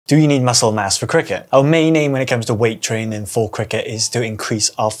Do you need muscle mass for cricket? Our main aim when it comes to weight training for cricket is to increase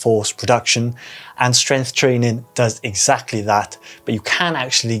our force production, and strength training does exactly that, but you can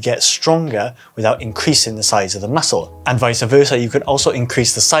actually get stronger without increasing the size of the muscle. And vice versa, you can also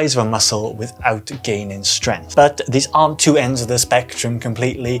increase the size of a muscle without gaining strength. But these aren't two ends of the spectrum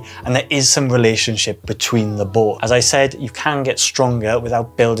completely, and there is some relationship between the both. As I said, you can get stronger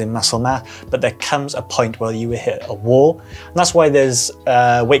without building muscle mass, but there comes a point where you hit a wall, and that's why there's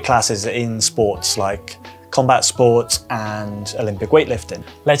weight classes in sports like combat sports and Olympic weightlifting.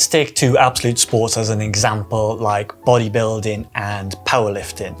 Let's take two absolute sports as an example, like bodybuilding and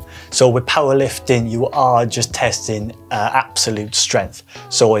powerlifting. So with powerlifting, you are just testing absolute strength.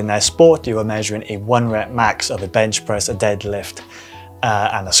 So in their sport, you are measuring a 1 rep max of a bench press, a deadlift,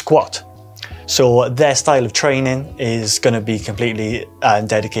 and a squat. So their style of training is going to be completely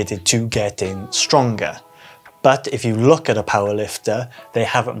dedicated to getting stronger. But if you look at a powerlifter, they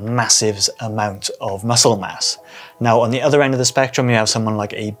have a massive amount of muscle mass. Now, on the other end of the spectrum, you have someone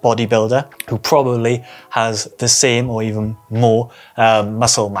like a bodybuilder who probably has the same or even more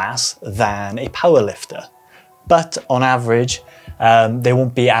muscle mass than a powerlifter. But on average, they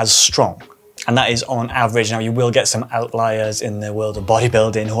won't be as strong. And that is on average. Now, you will get some outliers in the world of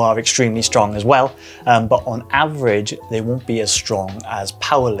bodybuilding who are extremely strong as well, but on average, they won't be as strong as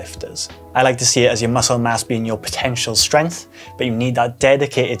powerlifters. I like to see it as your muscle mass being your potential strength, but you need that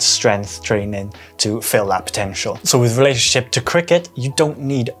dedicated strength training to fill that potential. So with relationship to cricket, you don't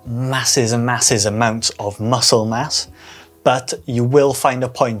need masses and masses amounts of muscle mass, but you will find a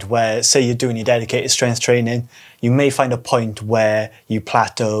point where, say you're doing your dedicated strength training, you may find a point where you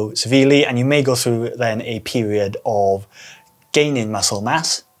plateau severely, and you may go through then a period of gaining muscle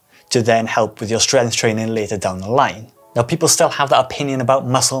mass to then help with your strength training later down the line. Now, people still have that opinion about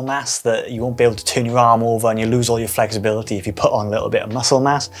muscle mass, that you won't be able to turn your arm over and you lose all your flexibility if you put on a little bit of muscle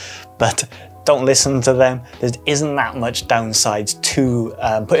mass, but don't listen to them. There isn't that much downsides to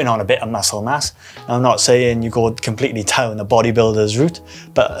putting on a bit of muscle mass. Now, I'm not saying you go completely down the bodybuilder's route,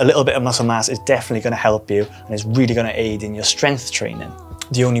 but a little bit of muscle mass is definitely going to help you, and it's really going to aid in your strength training.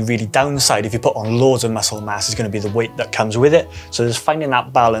 The only really downside if you put on loads of muscle mass is going to be the weight that comes with it. So there's finding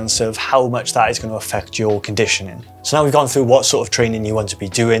that balance of how much that is going to affect your conditioning. So now we've gone through what sort of training you want to be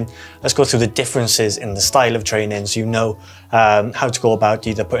doing. Let's go through the differences in the style of training so you know how to go about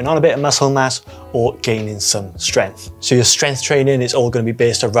either putting on a bit of muscle mass or gaining some strength. So your strength training is all going to be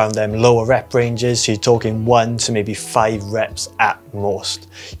based around them lower rep ranges. So you're talking 1 to maybe 5 reps at most.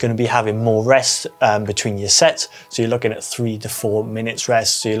 You're going to be having more rest between your sets. So you're looking at 3 to 4 minutes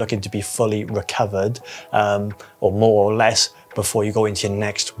rest. So you're looking to be fully recovered or more or less before you go into your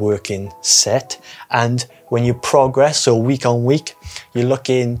next working set. And when you progress, so week on week, you're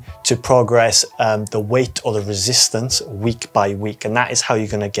looking to progress the weight or the resistance week by week, and that is how you're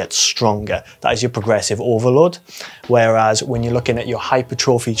going to get stronger. That is your progressive overload. Whereas when you're looking at your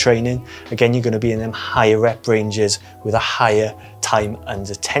hypertrophy training, again, you're going to be in them higher rep ranges with a higher time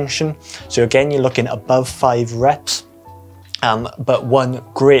under tension. So again, you're looking above 5 reps. But one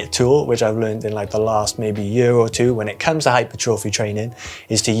great tool, which I've learned in like the last maybe year or two when it comes to hypertrophy training,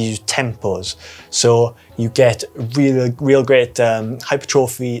 is to use tempos. So you get real great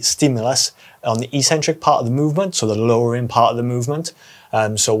hypertrophy stimulus on the eccentric part of the movement, so the lowering part of the movement.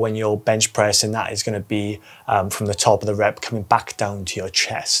 So when you're bench pressing, that is going to be from the top of the rep coming back down to your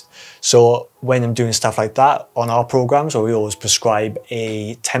chest. So when I'm doing stuff like that on our programs, we always prescribe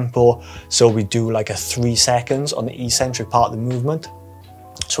a tempo. So we do like a 3 seconds on the eccentric part of the movement.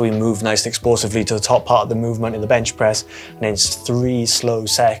 So we move nice and explosively to the top part of the movement in the bench press, and then it's 3 slow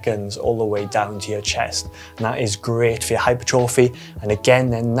seconds all the way down to your chest. And that is great for your hypertrophy. And again,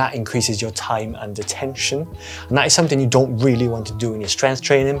 then that increases your time under tension. And that is something you don't really want to do in your strength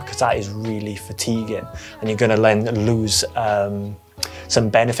training, because that is really fatiguing. And you're going to then lose some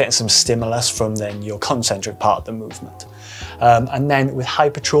benefit and some stimulus from then your concentric part of the movement. And then with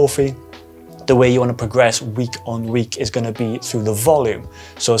hypertrophy, the way you want to progress week on week is going to be through the volume.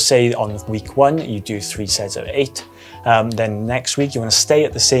 So say on week 1, you do 3 sets of 8. Then next week, you want to stay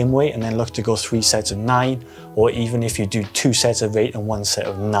at the same weight and then look to go 3 sets of 9, or even if you do 2 sets of 8 and 1 set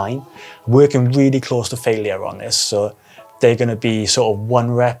of 9. Working really close to failure on this. So they're going to be sort of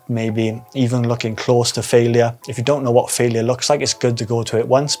 1 rep, maybe even looking close to failure. If you don't know what failure looks like, it's good to go to it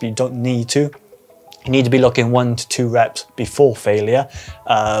once, but you don't need to. You need to be looking 1 to 2 reps before failure.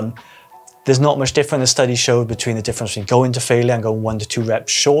 There's not much difference, the study showed, between the difference between going to failure and going 1 to 2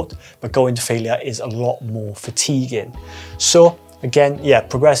 reps short, but going to failure is a lot more fatiguing. So again, yeah,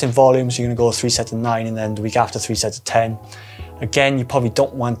 progressing volumes, you're going to go 3 sets of 9, and then the week after 3 sets of 10. Again, you probably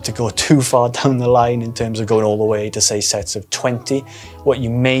don't want to go too far down the line in terms of going all the way to say sets of 20. What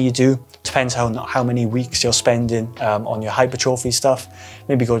you may do, depends how many weeks you're spending on your hypertrophy stuff,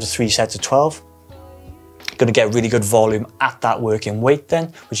 maybe go to 3 sets of 12. Going to get really good volume at that working weight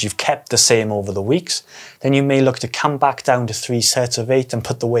then, which you've kept the same over the weeks. Then you may look to come back down to 3 sets of 8 and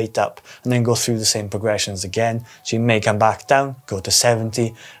put the weight up, and then go through the same progressions again. So you may come back down, go to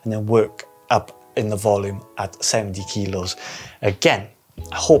 70, and then work up in the volume at 70 kilos. Again,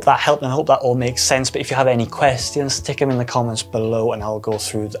 I hope that helped and I hope that all makes sense. But if you have any questions, stick them in the comments below and I'll go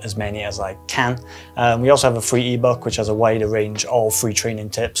through as many as I can. We also have a free ebook which has a wider range of free training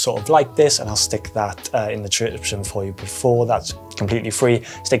tips sort of like this, and I'll stick that in the description for you before. That's completely free.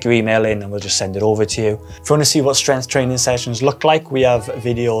 Stick your email in and we'll just send it over to you. If you want to see what strength training sessions look like, we have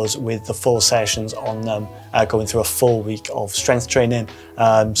videos with the full sessions on them, going through a full week of strength training.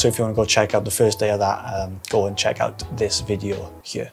 So if you want to go check out the first day of that, go and check out this video here.